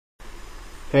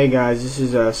Hey guys, this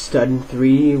is Student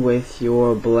 3 with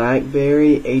your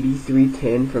BlackBerry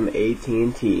 8310 from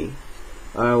AT&T.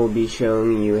 I will be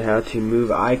showing you how to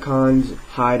move icons,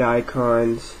 hide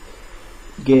icons,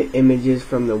 get images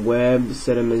from the web,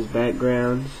 set them as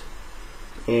backgrounds,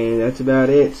 and that's about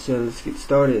it. So let's get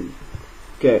started.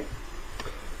 Okay,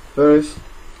 first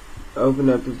open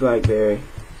up your BlackBerry.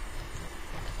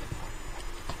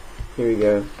 Here we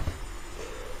go.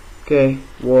 Okay,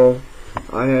 well,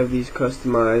 I have these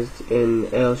customized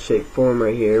in L-shaped form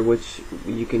right here, which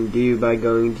you can do by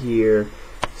going to your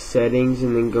settings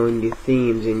and then going to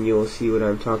themes, and you'll see what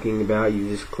I'm talking about. You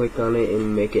just click on it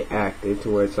and make it active to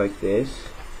where it's like this.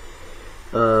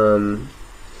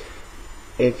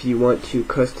 If you want to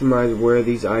customize where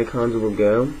these icons will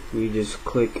go, you just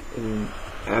click an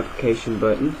application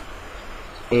button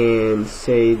and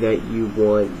say that you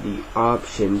want the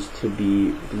options to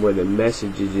be where the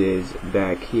messages is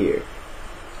back here.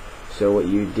 So what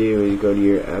you do is go to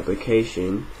your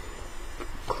application,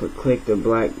 click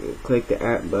the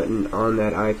app button on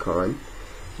that icon.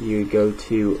 You go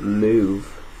to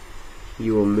move.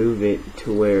 You will move it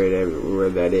to where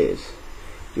that is.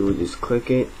 You will just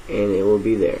click it and it will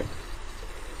be there,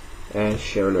 as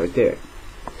shown right there.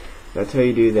 That's how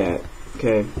you do that.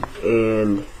 Okay,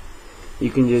 and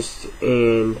you can just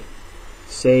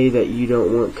say that you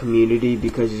don't want community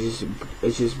because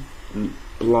it's just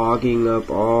blogging up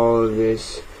all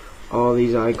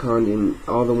these icons and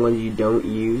all the ones you don't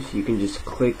use. You can just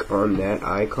click on that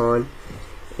icon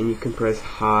and you can press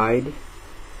hide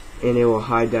and it will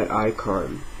hide that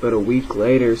icon. But a week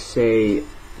later, say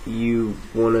you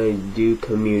want to do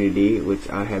community, which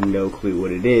I have no clue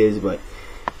what it is, but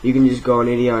you can just go on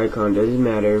any icon, doesn't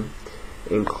matter,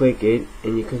 and click it,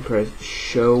 and you can press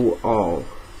show all,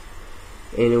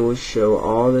 and it will show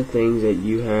all the things that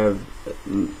you have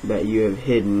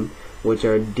hidden, which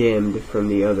are dimmed from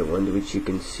the other ones, which you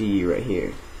can see right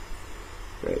here,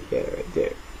 right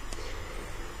there.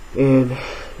 And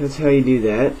that's how you do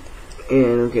that.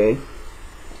 And okay,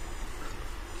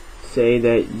 say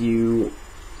that you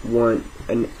want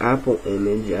an Apple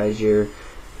image as your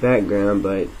background,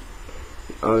 but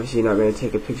obviously you're not going to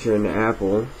take a picture in the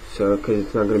Apple, so because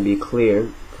it's not going to be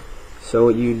clear. So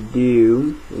what you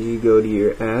do is you go to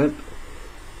your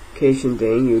application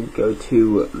thing, you go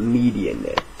to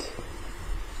MediaNet,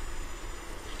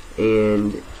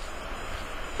 and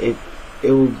it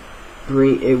will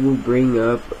bring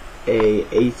up a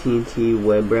AT&T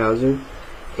web browser,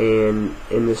 and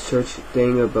in the search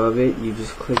thing above it, you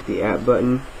just click the app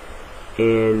button,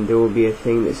 and there will be a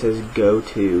thing that says go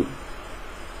to,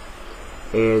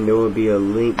 and there will be a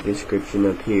link description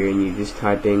up here, and you just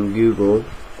type in Google.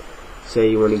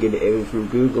 Say you want to get an image from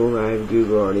Google. I have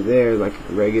Google already there, like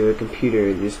a regular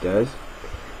computer just does.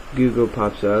 Google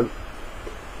pops up,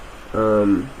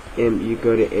 and you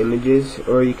go to images,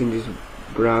 or you can just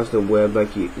browse the web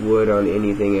like you would on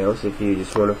anything else if you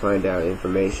just want to find out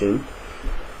information.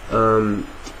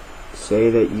 Say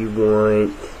that you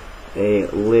want a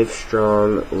Live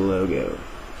Strong logo.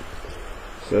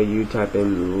 So you type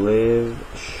in Live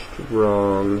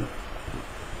Strong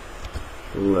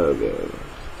logo,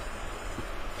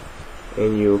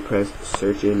 and you will press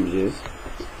search images,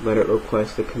 let it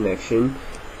request a connection.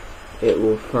 It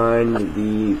will find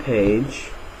the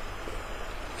page.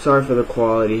 Sorry for the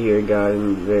quality here, guys,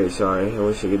 I'm very sorry. I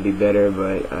wish it could be better,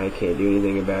 but I can't do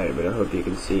anything about it, but I hope you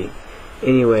can see.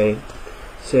 Anyway,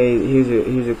 say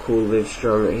here's a cool Live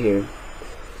Strong right here.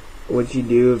 What you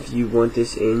do if you want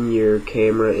this in your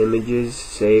camera images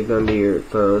saved onto your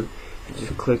phone, you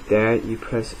just click that, you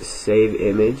press save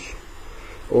image,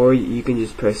 or you can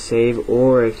just press save,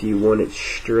 or if you want it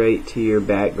straight to your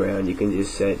background, you can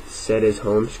just set as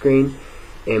home screen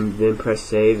and then press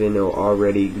save, and it'll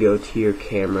already go to your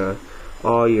camera,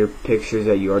 all your pictures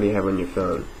that you already have on your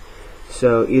phone.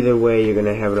 So either way, you're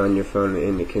gonna have it on your phone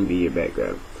and it can be your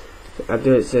background. So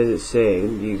after it says it's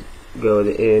saved, you go to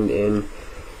the end and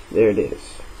there it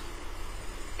is.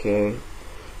 Okay.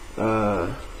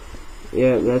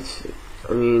 Yeah, that's,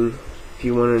 I mean, if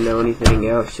you want to know anything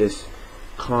else, just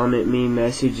comment me,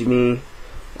 message me.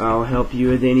 I'll help you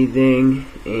with anything,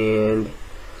 and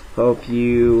hope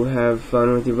you have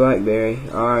fun with your BlackBerry.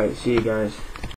 Alright, see you guys.